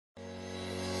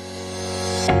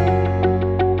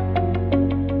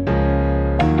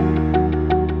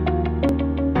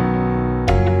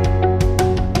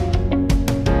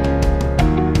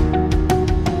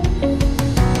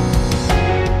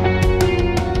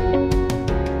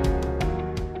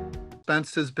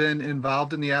Spence has been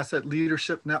involved in the Asset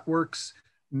Leadership Network's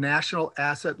National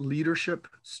Asset Leadership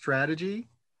Strategy.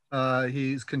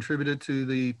 He's contributed to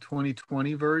the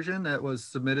 2020 version that was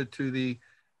submitted to the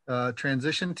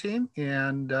transition team.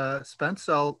 And Spence,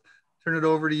 I'll turn it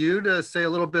over to you to say a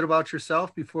little bit about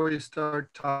yourself before you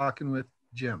start talking with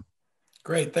Jim.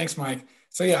 Great, thanks, Mike.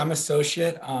 So yeah, I'm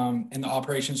associate in the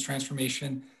operations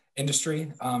transformation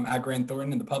industry at Grant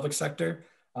Thornton in the public sector.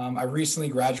 I recently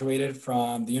graduated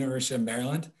from the University of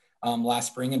Maryland last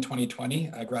spring in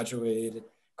 2020. I graduated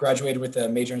with a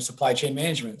major in supply chain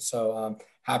management. So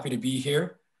happy to be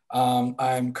here.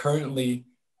 I'm currently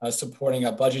supporting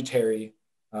a budgetary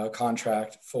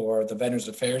contract for the Veterans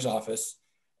Affairs Office.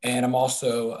 And I'm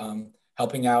also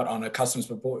helping out on a Customs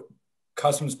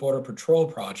Border Patrol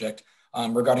project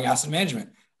regarding asset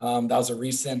management. That was a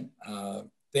recent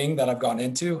thing that I've gone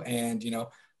into, and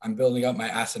I'm building up my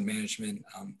asset management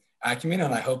acumen,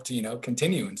 and I hope to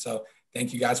continue. And so,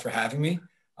 thank you guys for having me,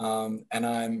 and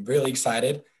I'm really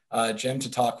excited, Jim,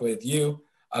 to talk with you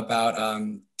about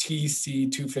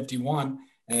TC 251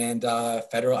 and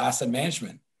federal asset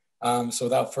management. So,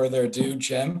 without further ado,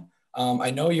 Jim, I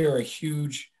know you're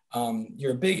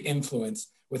a big influence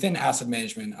within asset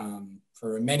management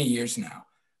for many years now.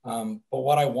 But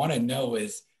what I want to know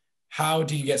is, how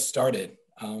do you get started?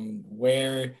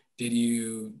 Where did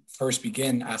you first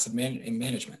begin asset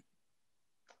management?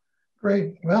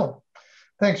 Great. Well,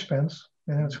 thanks, Spence.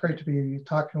 And it's great to be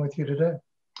talking with you today.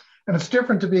 And it's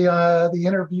different to be the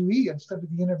interviewee instead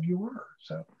of the interviewer.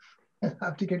 So I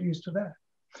have to get used to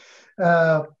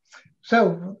that.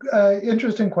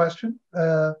 Interesting question.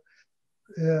 I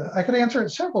could answer it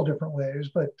several different ways,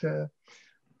 but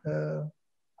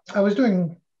I was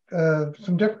doing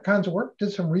some different kinds of work,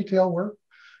 did some retail work,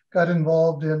 got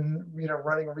involved in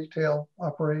running retail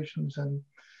operations, and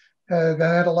I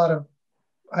had a lot of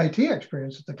IT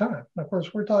experience at the time. And of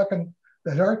course, we're talking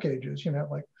the dark ages,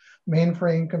 like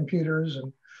mainframe computers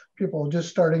and people just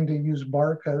starting to use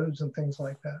barcodes and things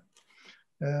like that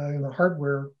in the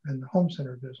hardware and the home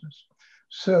center business.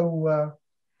 So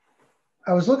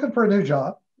I was looking for a new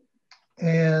job,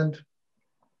 and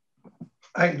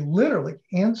I literally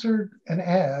answered an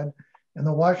ad in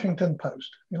the Washington Post.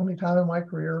 The only time in my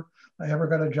career I ever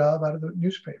got a job out of the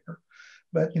newspaper.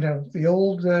 But the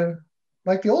old,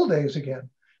 like the old days again,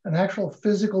 an actual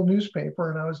physical newspaper.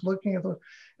 And I was looking at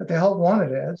the help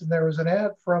wanted ads, and there was an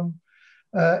ad from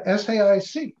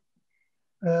SAIC.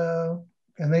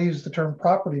 And they use the term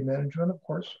property management, of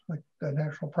course, like the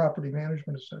National Property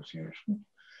Management Association.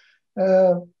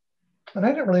 And I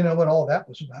didn't really know what all that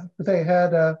was about, but they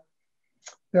had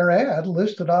their ad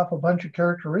listed off a bunch of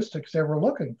characteristics they were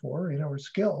looking for, or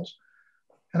skills,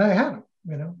 and I had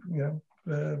them,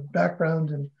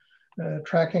 background in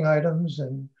tracking items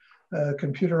and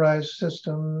computerized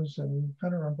systems, and I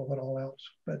don't remember what all else,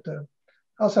 but I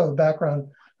also have a background,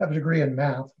 I have a degree in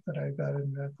math that I got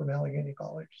from Allegheny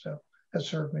College, so that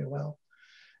served me well.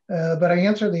 But I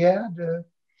answered the ad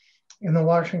in the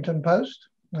Washington Post,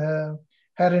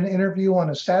 had an interview on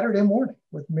a Saturday morning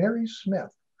with Mary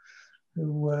Smith, who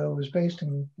was based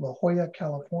in La Jolla,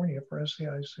 California for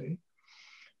SAIC,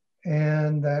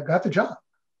 and got the job.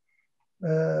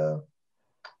 That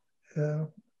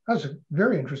was a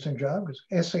very interesting job because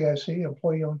SAIC,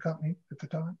 employee-owned company at the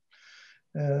time.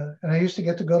 And I used to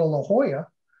get to go to La Jolla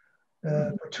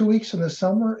for 2 weeks in the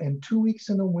summer and 2 weeks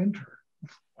in the winter.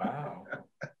 Wow.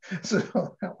 So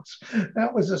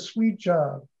that was a sweet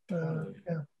job.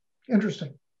 Yeah,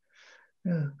 interesting.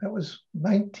 Yeah, that was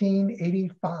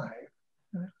 1985.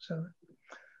 So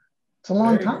it's a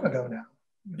long time ago now.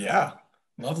 Yeah,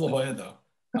 love La Jolla though.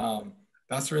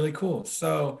 That's really cool.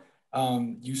 So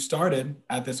you started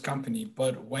at this company,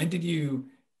 but when did you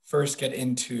first get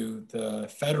into the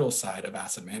federal side of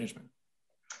asset management?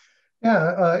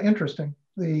 Yeah, interesting.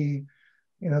 The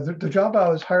job I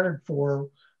was hired for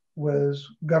was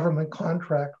government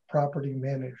contract property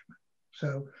management.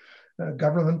 So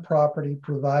government property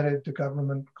provided to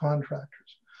government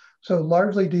contractors. So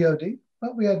largely DoD,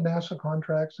 but we had NASA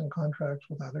contracts and contracts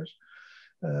with others.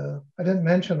 I didn't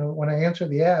mention when I answered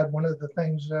the ad, one of the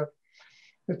things that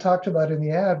it talked about in the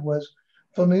ad was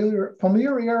familiarity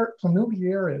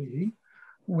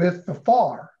with the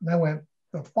FAR. And I went,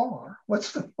 the FAR?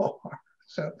 What's the FAR?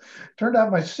 So it turned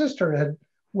out my sister had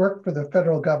worked for the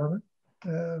federal government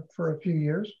for a few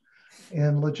years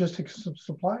in logistics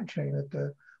supply chain at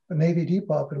the Navy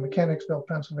Depot up in Mechanicsville,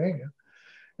 Pennsylvania.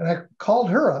 And I called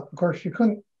her up. Of course, you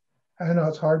couldn't, I know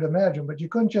it's hard to imagine, but you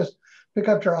couldn't just pick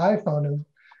up your iPhone and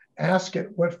ask it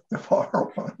what the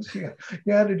FAR was. You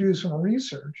had to do some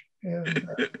research and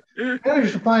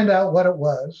managed to find out what it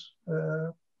was.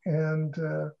 And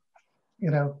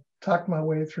talked my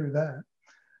way through that.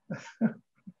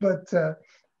 But so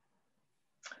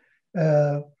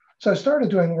I started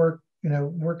doing work,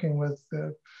 working with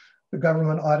the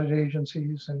government audit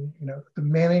agencies and, the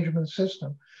management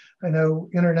system. I know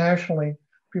internationally,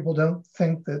 people don't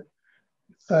think that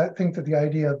the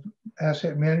idea of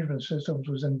asset management systems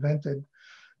was invented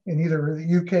in either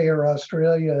the UK or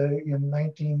Australia in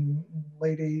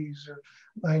late 80s or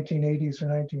 1980s or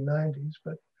 1990s,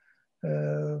 but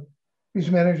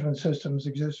these management systems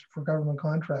exist for government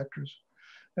contractors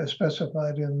as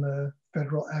specified in the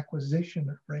Federal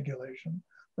Acquisition Regulation,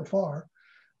 the FAR,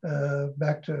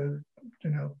 back to,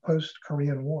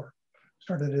 post-Korean War.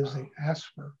 Started as the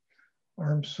ASPR,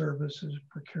 Armed Services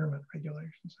Procurement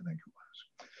Regulations, I think it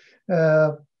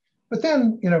was. But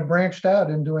then, branched out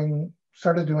and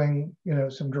started doing,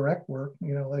 some direct work,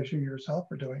 as you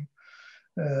yourself are doing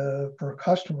for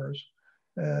customers,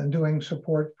 doing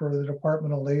support for the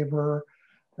Department of Labor,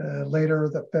 later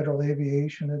the Federal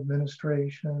Aviation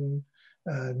Administration,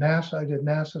 NASA. I did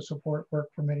NASA support work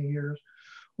for many years,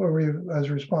 where I was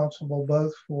responsible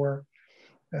both for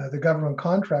the government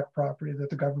contract property that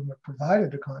the government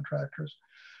provided to contractors,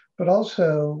 but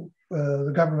also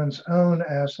the government's own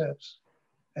assets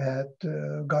at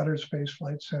Goddard Space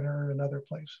Flight Center and other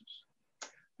places.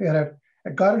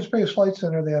 At Goddard Space Flight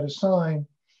Center, they had a sign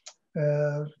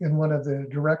in one of the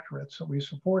directorates that we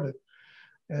supported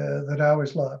that I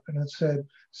always loved. And it said,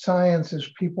 "Science is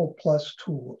people plus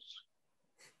tools."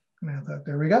 And I thought,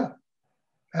 there we go,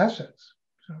 assets.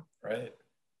 So. Right.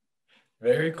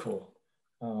 Very cool.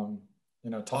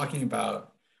 Talking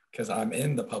about, because I'm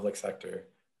in the public sector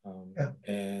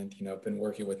and, been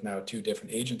working with now 2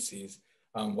 different agencies.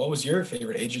 What was your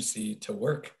favorite agency to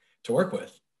work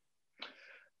with?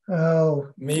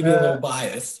 Oh, maybe a little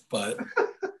biased, but.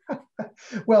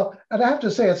 Well, I'd have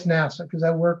to say it's NASA, because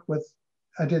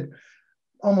I did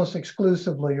almost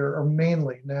exclusively or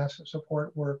mainly NASA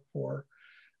support work for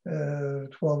 12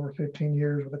 or 15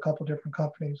 years with a couple different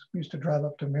companies. We used to drive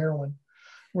up to Maryland,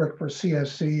 work for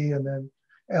CSC and then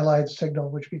Allied Signal,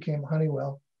 which became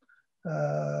Honeywell,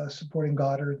 supporting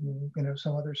Goddard and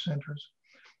some other centers.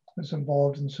 I was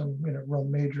involved in some real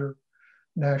major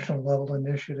national level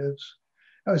initiatives.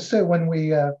 I would say when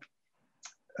we at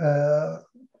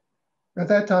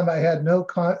that time I had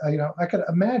I could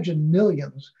imagine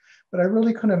millions, but I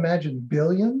really couldn't imagine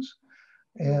billions.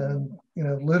 And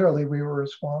literally we were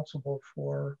responsible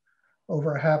for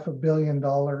over $500 million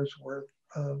worth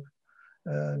of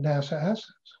NASA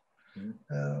assets.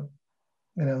 Mm-hmm.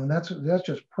 And that's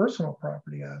just personal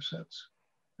property assets.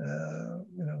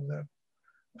 The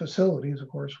facilities, of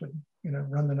course, would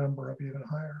run the number up even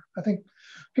higher. I think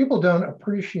people don't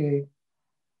appreciate,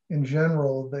 in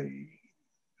general, the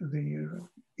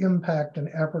impact and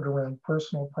effort around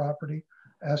personal property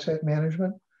asset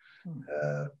management.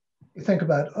 You think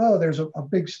about, there's a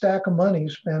big stack of money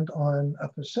spent on a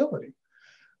facility.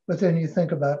 But then you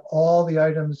think about all the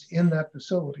items in that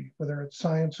facility, whether it's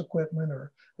science equipment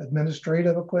or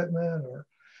administrative equipment or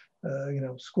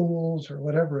schools or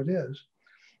whatever it is.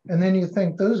 And then you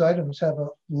think those items have a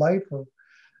life of,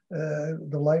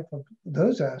 the life of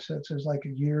those assets is like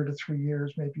 1 year to 3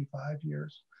 years, maybe 5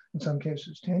 years, in some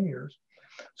cases 10 years.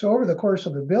 So over the course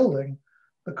of the building,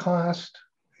 the cost,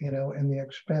 and the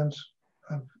expense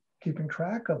of keeping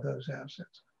track of those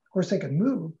assets, of course they can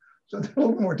move, so they're a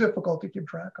little more difficult to keep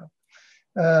track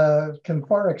of, can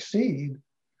far exceed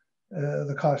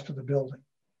the cost of the building,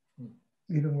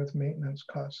 even with maintenance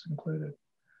costs included.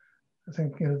 I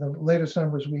think the latest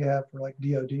numbers we have for like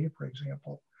DoD, for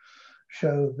example,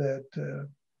 show that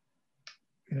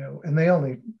and they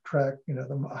only track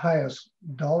the highest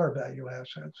dollar value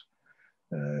assets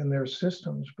in their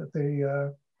systems, but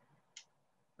the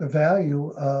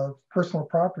value of personal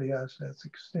property assets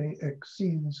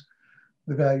exceeds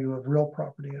the value of real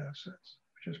property assets,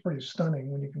 which is pretty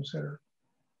stunning when you consider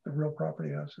the real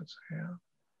property assets they have.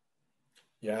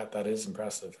 Yeah, that is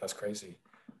impressive. That's crazy.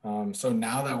 So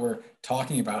now that we're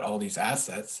talking about all these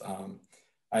assets,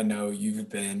 I know you've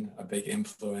been a big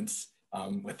influence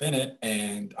within it,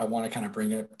 and I want to kind of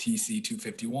bring up TC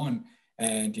 251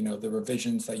 and the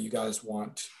revisions that you guys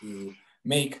want to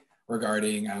make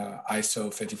regarding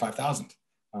ISO 55000.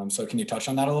 So can you touch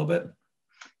on that a little bit?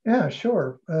 Yeah,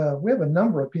 sure. We have a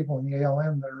number of people in the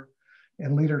ALN that are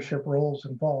in leadership roles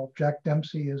involved. Jack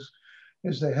Dempsey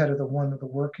is the head of one of the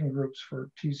working groups for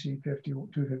TC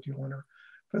 251, or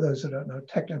for those that don't know,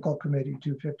 Technical Committee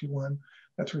 251,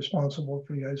 that's responsible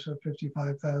for the ISO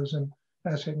 55000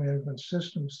 asset management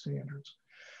system standards.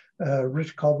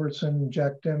 Rich Culbertson,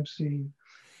 Jack Dempsey,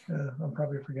 I'm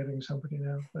probably forgetting somebody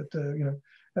now, but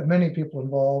have many people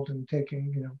involved in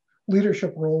taking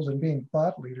leadership roles and being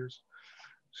thought leaders.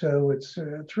 So it's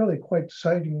really quite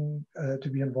exciting to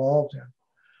be involved in.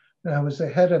 And I was the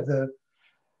head of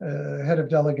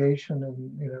delegation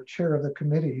and chair of the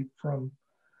committee from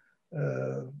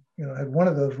had one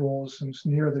of those roles since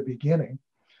near the beginning.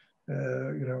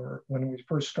 When we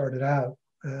first started out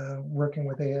working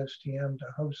with ASTM to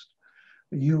host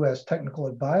the U.S. Technical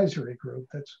Advisory Group.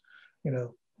 That's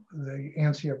the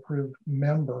ANSI approved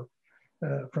member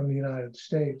from the United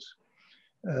States.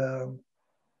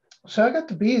 So I got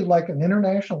to be like an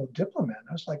international diplomat.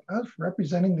 I was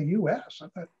representing the U.S. I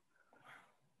thought,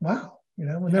 wow,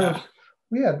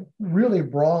 we had really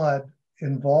broad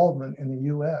involvement in the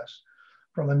U.S.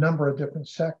 from a number of different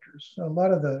sectors. So a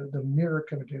lot of the mirror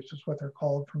committees is what they're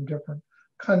called from different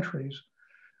countries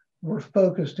were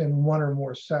focused in one or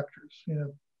more sectors.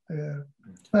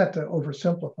 Not to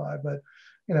oversimplify, but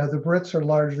the Brits are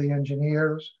largely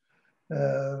engineers.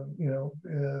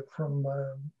 From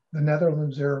the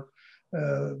Netherlands, they're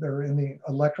in the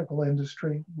electrical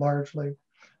industry largely.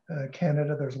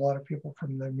 Canada, there's a lot of people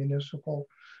from the municipal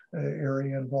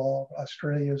area involved.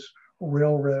 Australia's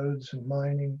railroads and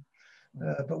mining.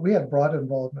 But we had broad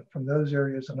involvement from those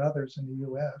areas and others in the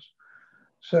US.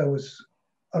 So it was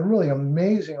a really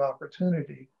amazing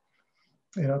opportunity,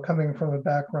 coming from a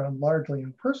background largely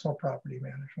in personal property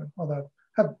management, although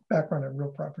I have a background in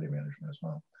real property management as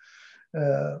well.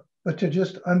 But to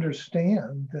just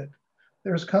understand that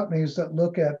there's companies that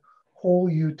look at whole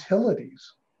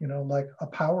utilities, like a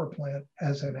power plant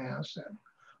as an asset,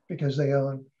 because they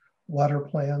own water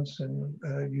plants and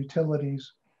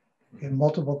utilities in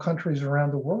multiple countries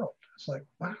around the world. It's like,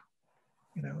 wow,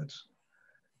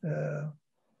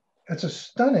 it's a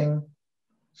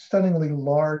stunningly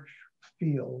large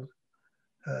field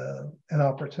and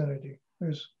opportunity.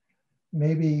 There's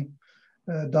maybe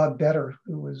Doug Better,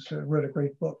 who wrote a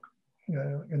great book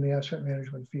in the asset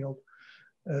management field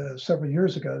several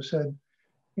years ago, said,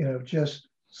 just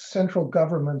central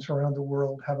governments around the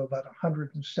world have about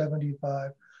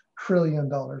 $175 trillion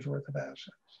worth of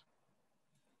assets.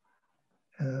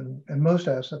 And most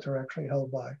assets are actually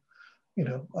held by,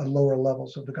 at lower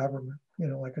levels of the government,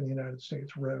 like in the United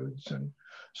States, roads and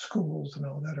schools and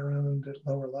all that are owned at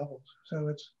lower levels. So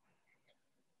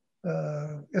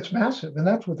it's massive. And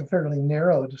that's with a fairly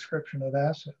narrow description of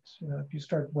assets. If you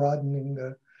start broadening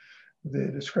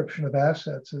the description of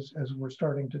assets as we're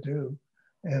starting to do,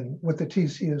 and what the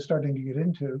TC is starting to get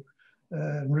into,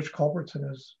 and Rich Culbertson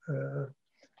is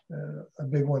a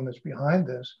big one that's behind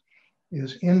this,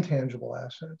 is intangible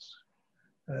assets.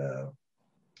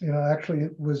 Actually,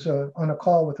 it was on a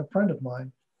call with a friend of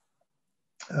mine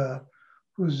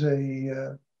who's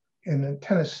in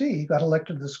Tennessee, got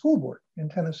elected to the school board in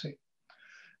Tennessee.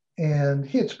 And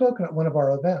he had spoken at one of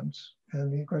our events.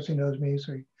 And of course, he knows me,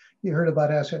 so he heard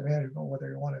about asset management, whether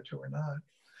he wanted to or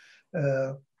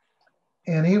not.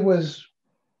 And he was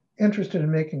interested in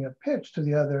making a pitch to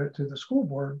the school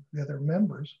board, the other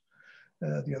members,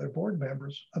 the other board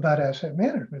members, about asset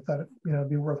management. Thought it'd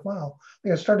be worthwhile. They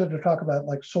had started to talk about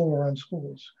like solar on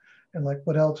schools and like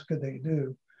what else could they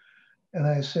do. And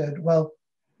I said, well,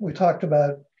 we talked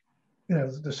about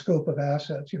the scope of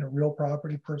assets, real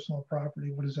property, personal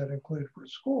property. What does that include for a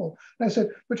school? And I said,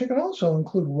 but you can also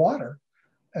include water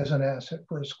as an asset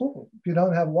for a school. If you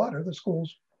don't have water, the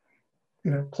school's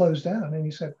closed down. And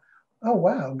he said, oh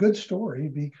wow, good story,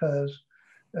 because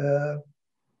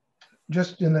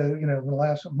just in the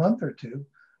last month or two,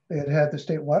 they had the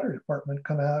state water department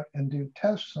come out and do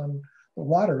tests on the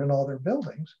water in all their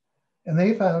buildings. And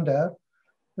they found out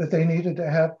that they needed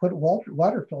to put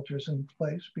water filters in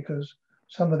place because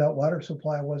some of that water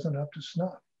supply wasn't up to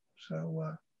snuff.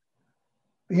 So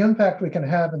the impact we can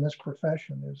have in this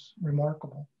profession is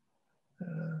remarkable. It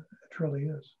truly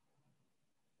is.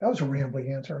 That was a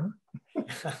rambling answer,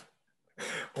 huh?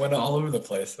 Went all over the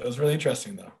place. That was really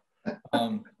interesting,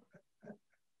 though.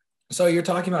 So you're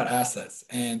talking about assets,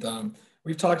 and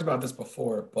we've talked about this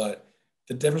before, but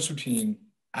the difference between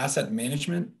asset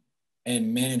management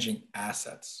and managing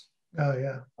assets. Oh,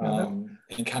 yeah.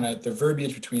 And kind of the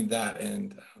verbiage between that.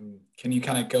 And can you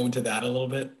kind of go into that a little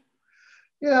bit?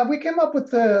 Yeah, we came up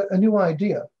with a new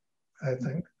idea, I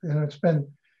think. And it's been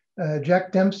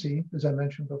Jack Dempsey, as I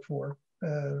mentioned before,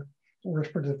 works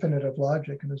for Definitive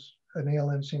Logic and is an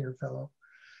ALN senior fellow,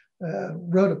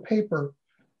 wrote a paper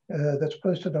that's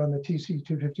posted on the TC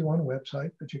 251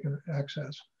 website that you can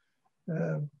access,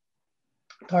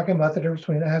 talking about the difference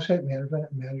between asset management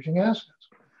and managing assets.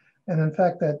 And in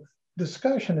fact, that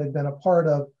discussion had been a part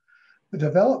of the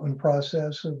development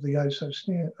process of the ISO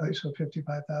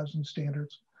 55000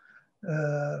 standards,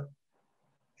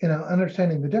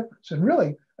 understanding the difference. And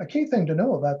really, a key thing to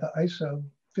know about the ISO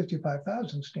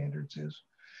 55000 standards is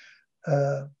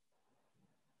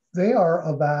they are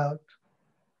about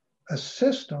a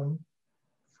system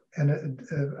and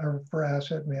for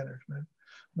asset management,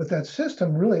 but that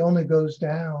system really only goes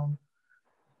down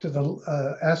to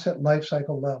the asset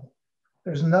lifecycle level.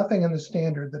 There's nothing in the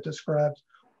standard that describes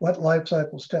what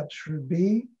lifecycle steps should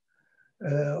be,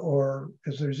 or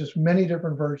because there's just many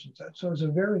different versions of that. So it's a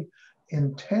very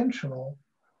intentional,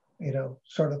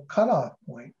 sort of cutoff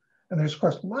point. And there's, of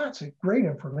course, lots of great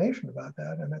information about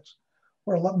that, and it's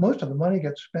where most of the money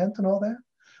gets spent and all that.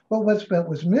 But what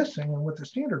was missing, and what the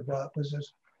standard brought, was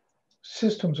this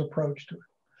systems approach to it.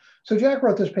 So Jack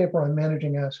wrote this paper on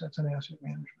managing assets and asset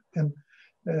management, and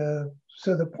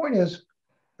so the point is,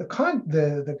 the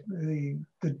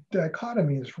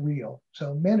dichotomy is real.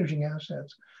 So managing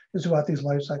assets is about these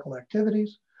life cycle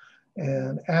activities,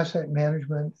 and asset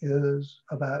management is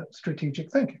about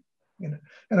strategic thinking,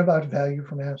 and about value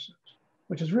from assets,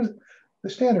 which is really, the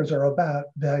standards are about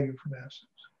value from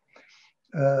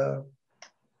assets.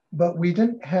 But we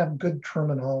didn't have good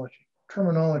terminology.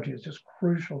 Terminology is just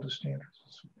crucial to standards.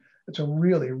 It's a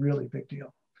really, really big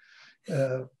deal.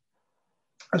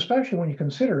 Especially when you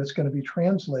consider it's going to be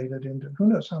translated into who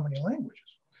knows how many languages.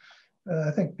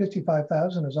 I think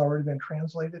 55,000 has already been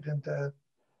translated into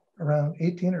around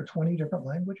 18 or 20 different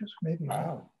languages, maybe.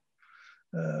 Wow.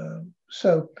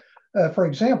 For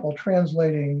example,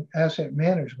 translating asset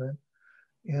management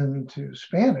into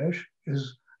Spanish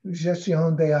is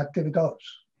gestión de actividades,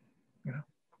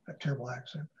 a terrible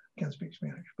accent, can't speak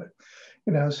Spanish, but,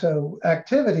 so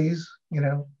activities,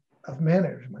 of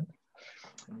management.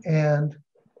 And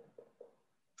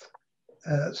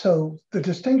so the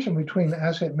distinction between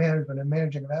asset management and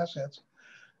managing of assets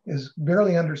is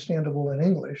barely understandable in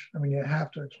English. I mean, you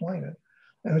have to explain it,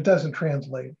 and it doesn't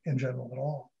translate in general at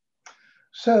all.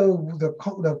 So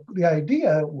the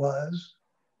idea was,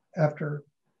 after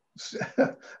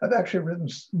I've actually written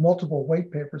multiple white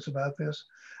papers about this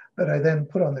that I then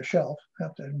put on the shelf.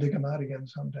 Have to dig them out again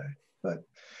someday. But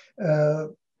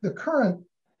the current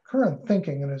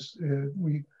thinking, and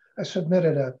I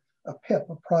submitted a PIP,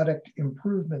 a product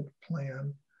improvement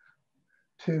plan,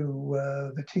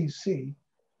 to the TC,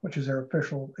 which is their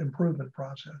official improvement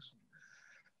process,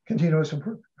 continuous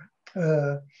improvement,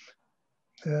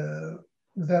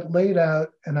 that laid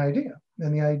out an idea.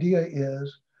 And the idea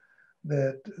is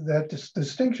that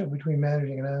distinction between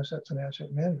managing an assets and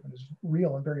asset management is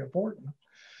real and very important,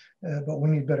 but we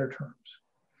need better terms.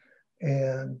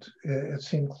 And it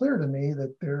seemed clear to me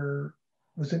that there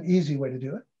was an easy way to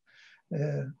do it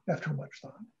after much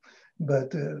thought.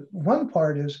 But one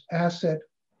part is asset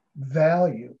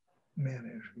value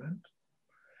management,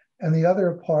 and the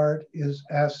other part is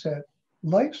asset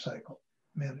life cycle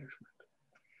management.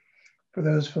 For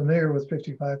those familiar with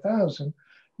 55,000,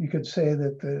 you could say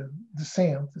that the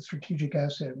SAMP, the Strategic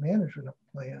Asset Management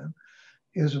Plan,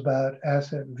 is about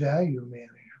asset value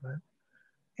management,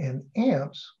 and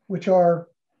AMPs, which are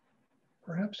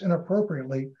perhaps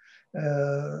inappropriately,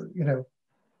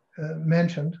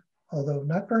 mentioned, although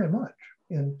not very much,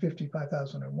 in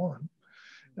 55,001.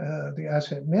 The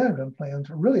asset management plans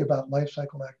are really about life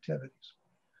cycle activities.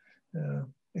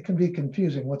 It can be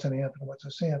confusing what's an AMP and what's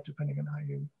a SAMP, depending on how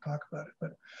you talk about it.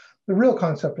 But the real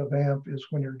concept of AMP is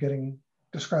when you're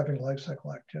describing life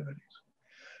cycle activities.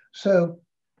 So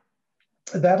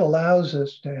that allows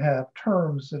us to have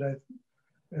terms that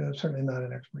certainly not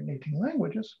an expert in 18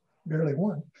 languages, barely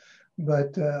one,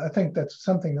 but I think that's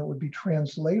something that would be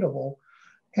translatable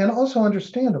and also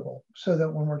understandable, so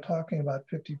that when we're talking about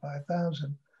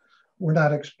 55,000, we're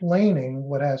not explaining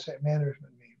what asset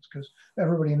management means, because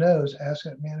everybody knows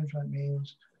asset management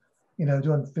means,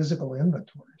 doing physical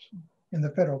inventories in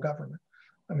the federal government.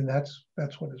 I mean, that's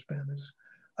what it's been, is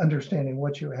understanding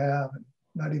what you have, and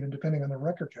not even depending on the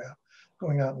record you have,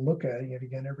 going out and looking at it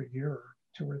again every year or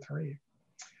two or three.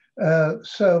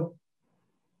 So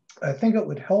I think it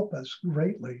would help us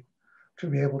greatly to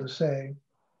be able to say,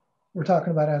 we're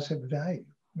talking about asset value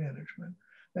management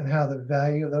and how the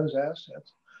value of those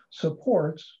assets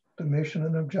supports the mission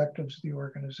and objectives of the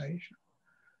organization.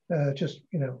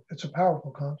 It's a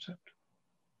powerful concept.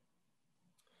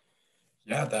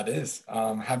 Yeah, that is.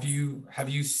 Have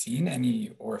you seen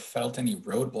any or felt any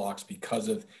roadblocks because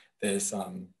of this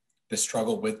the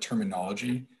struggle with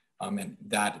terminology and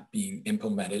that being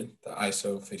implemented, the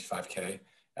ISO 55K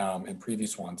and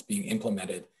previous ones being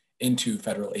implemented into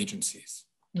federal agencies?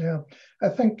 Yeah, I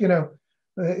think,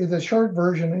 the short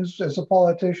version is, as a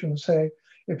politician say,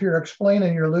 if you're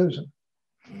explaining, you're losing.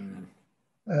 Mm.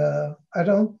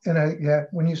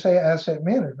 When you say asset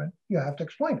management, you have to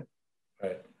explain it.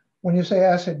 Right. when you say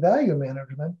asset value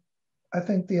management, I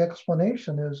think the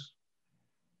explanation is,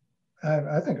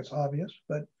 I think it's obvious,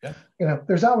 but Yeah.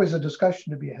 There's always a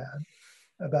discussion to be had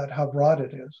about how broad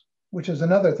it is, which is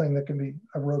another thing that can be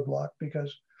a roadblock,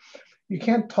 because you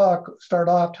can't start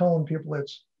off telling people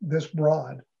it's this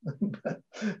broad,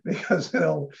 because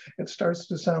it starts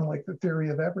to sound like the theory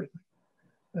of everything.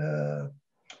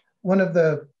 One of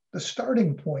the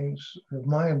starting points of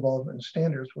my involvement in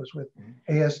standards was with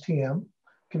ASTM,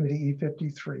 Committee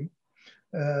E53,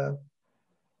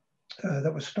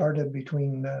 that was started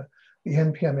between the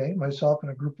NPMA, myself,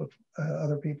 and a group of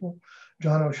other people,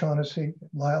 John O'Shaughnessy,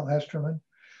 Lyle Hesterman,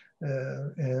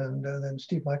 and then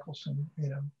Steve Michelson,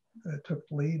 took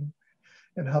the lead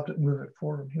and helped it move it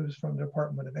forward. He was from the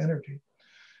Department of Energy.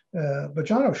 But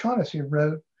John O'Shaughnessy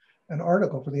wrote an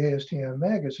article for the ASTM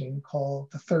magazine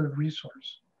called The Third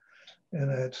Resource.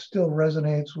 And it still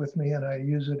resonates with me, and I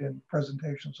use it in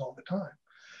presentations all the time.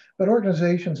 But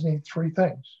organizations need three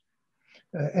things.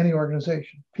 Any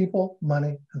organization: people,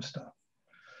 money, and stuff.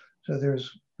 So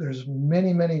there's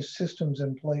many, many systems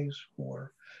in place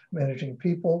for managing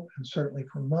people, and certainly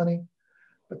for money,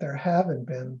 but there haven't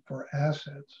been for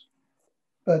assets.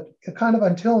 But kind of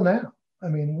until now, I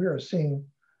mean, we are seeing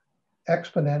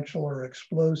exponential or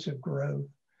explosive growth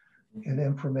in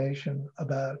information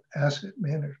about asset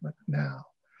management now.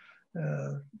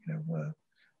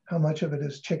 How much of it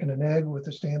is chicken and egg with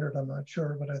the standard, I'm not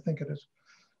sure, but I think it has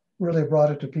really brought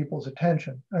it to people's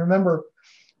attention. I remember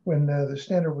when the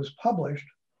standard was published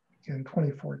in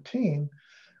 2014,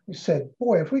 we said,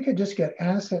 boy, if we could just get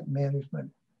asset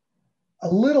management, a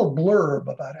little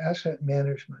blurb about asset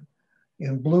management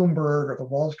in Bloomberg or the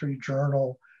Wall Street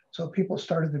Journal, so people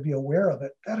started to be aware of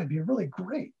it, that'd be really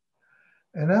great.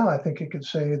 And now I think it could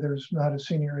say there's not a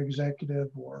senior executive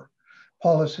or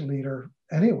policy leader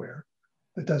anywhere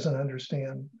that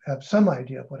doesn't have some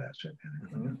idea of what asset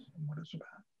management is and what it's about.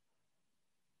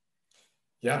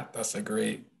 Yeah,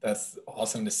 that's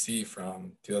awesome to see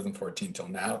from 2014 till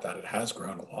now that it has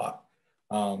grown a lot.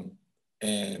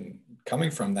 And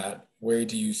coming from that, where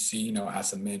do you see,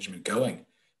 asset management going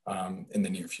in the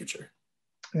near future?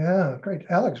 Yeah, great.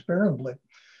 Alex Barenblick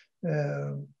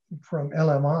from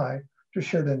LMI just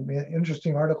shared an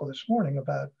interesting article this morning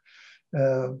about,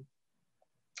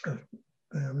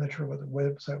 I'm not sure what the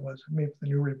website was, maybe the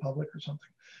New Republic or something,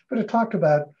 but it talked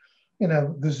about,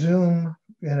 the Zoom,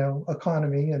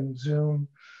 economy and Zoom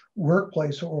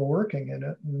workplace that we're working in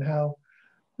it, and how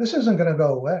this isn't going to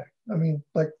go away. I mean,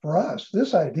 like for us,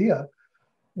 this idea,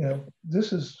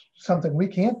 this is something we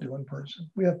can't do in person.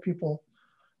 We have people,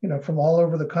 from all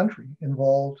over the country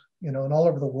involved, and all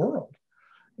over the world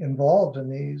involved in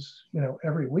these,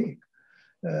 every week.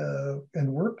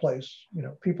 In workplace,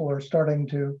 people are starting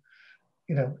to,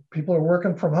 people are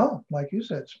working from home, like you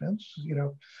said, Spence.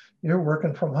 You're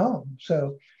working from home,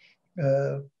 so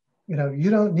you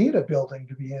don't need a building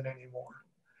to be in anymore.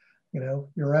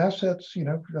 Your assets. I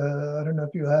don't know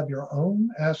if you have your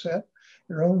own asset,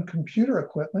 your own computer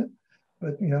equipment,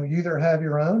 but you either have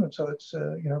your own, and so it's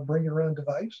bring your own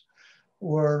device,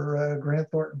 or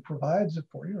Grant Thornton provides it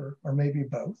for you, or maybe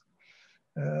both.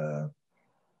 And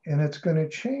it's going to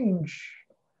change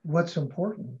what's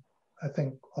important, I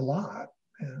think, a lot,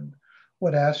 and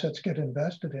what assets get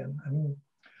invested in. I mean,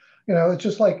 it's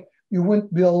just like you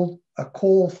wouldn't build a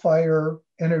coal-fire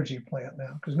energy plant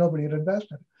now because nobody had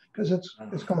invested, because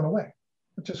it's going away.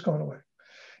 It's just going away.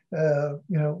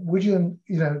 Would you,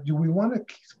 do we want to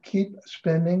keep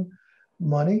spending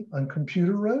money on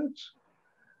computer roads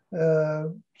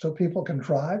so people can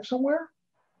drive somewhere?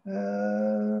 I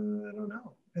don't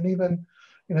know. And even,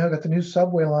 got the new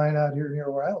subway line out here near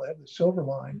where I live, the Silver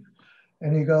Line,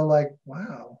 and you go like,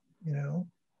 wow,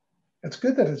 it's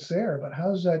good that it's there, but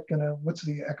how's that what's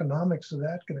the economics of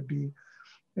that going to be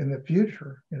in the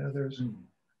future? There's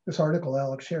this article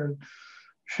Alex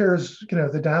shares,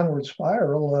 the downward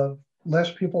spiral of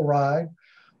less people ride,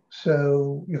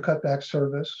 so you cut back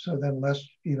service, so then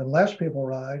even less people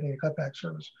ride, and you cut back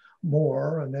service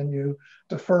more, and then you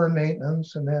defer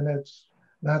maintenance, and then it's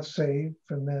not safe,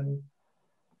 and then,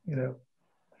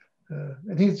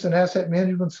 it needs an asset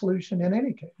management solution in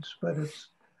any case, but it's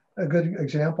a good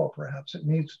example, perhaps. It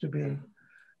needs to be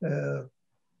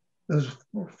those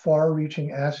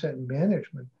far-reaching asset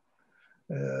management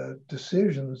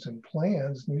decisions and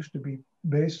plans needs to be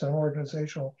based on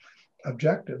organizational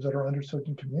objectives that are understood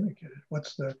and communicated.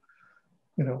 What's the,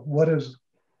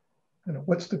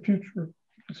 what's the future,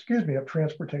 of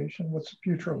transportation? What's the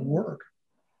future of work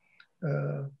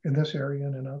in this area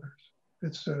and in others?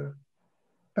 It's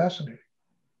fascinating.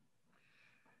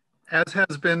 as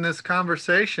has been this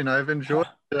conversation. I've enjoyed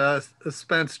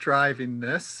Spence driving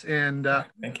this, and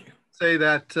Thank you. say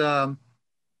that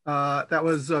that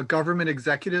was Government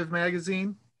Executive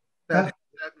magazine that Yeah.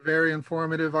 that very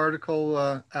informative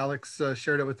article. Alex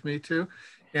shared it with me too,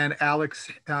 and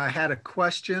Alex had a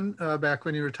question back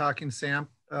when you were talking SAMP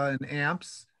and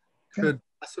AMPS. Yeah. Could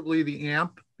possibly the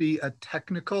AMP be a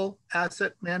technical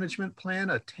asset management plan,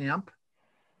 a TAMP?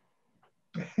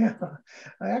 Yeah,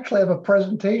 I actually have a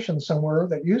presentation somewhere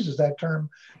that uses that term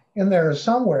in there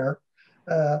somewhere.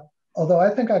 Although I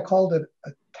think I called it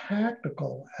a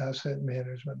tactical asset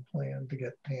management plan to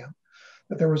get TAMP.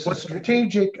 That there was a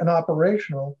strategic and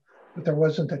operational, but there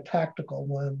wasn't a tactical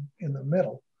one in the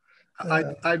middle.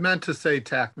 I meant to say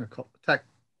technical.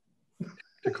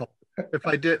 If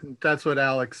I didn't, that's what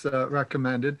Alex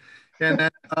recommended. And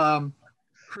then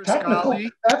Chris Technical.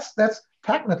 Golly. That's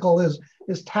technical is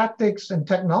tactics and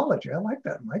technology. I like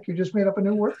that, Mike. You just made up a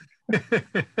new word.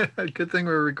 Good thing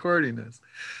we're recording this.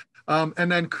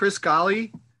 And then Chris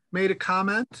Golly made a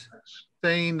comment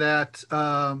saying that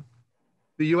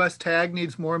the U.S. TAG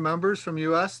needs more members from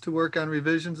U.S. to work on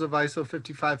revisions of ISO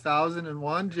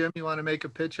 55001. Jim, you want to make a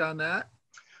pitch on that?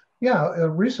 Yeah,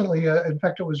 recently, in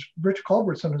fact, it was Rich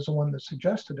Culbertson is the one that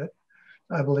suggested it,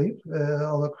 I believe.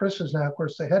 Although Chris is now, of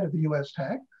course, the head of the U.S.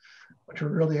 TAG, which we're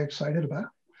really excited about.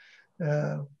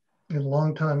 A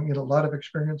long time, a lot of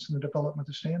experience in the development of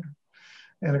the standard,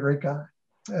 and a great guy.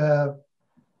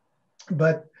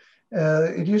 But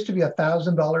it used to be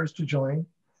 $1,000 to join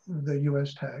the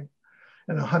U.S. TAG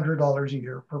and $100 a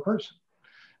year per person.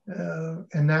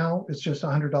 And now it's just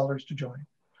 $100 to join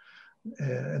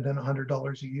and then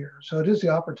 $100 a year. So it is the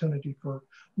opportunity for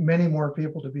many more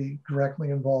people to be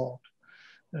directly involved.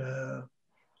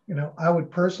 I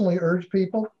would personally urge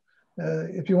people,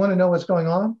 if you want to know what's going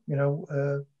on,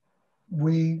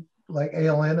 we, like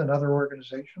ALN and other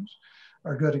organizations,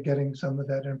 are good at getting some of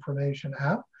that information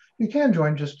out. You can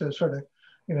join just to sort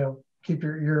of, keep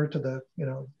your ear to the,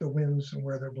 the winds and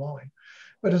where they're blowing.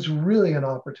 But it's really an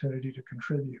opportunity to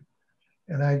contribute.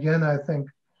 And again, I think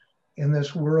in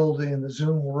this world, in the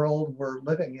Zoom world we're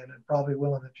living in, and probably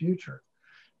will in the future,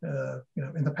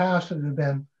 in the past it had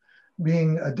been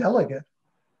being a delegate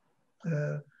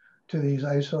to these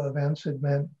ISO events. It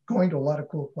meant going to a lot of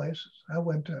cool places. I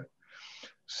went to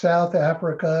South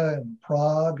Africa and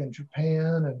Prague and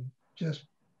Japan, and just,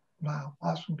 wow,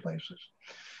 awesome places.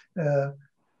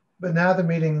 But now the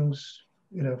meetings,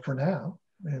 for now,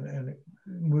 and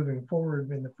moving forward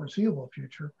in the foreseeable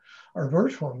future, are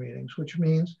virtual meetings, which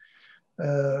means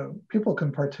people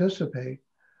can participate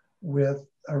with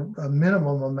a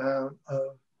minimum amount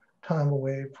of time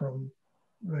away from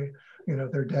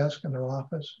their desk and their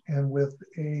office, and with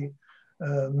a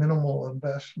minimal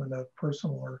investment of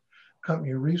personal or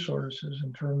company resources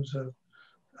in terms of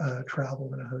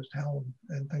travel in a hotel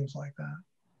and things like that.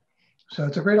 So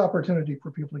it's a great opportunity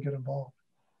for people to get involved.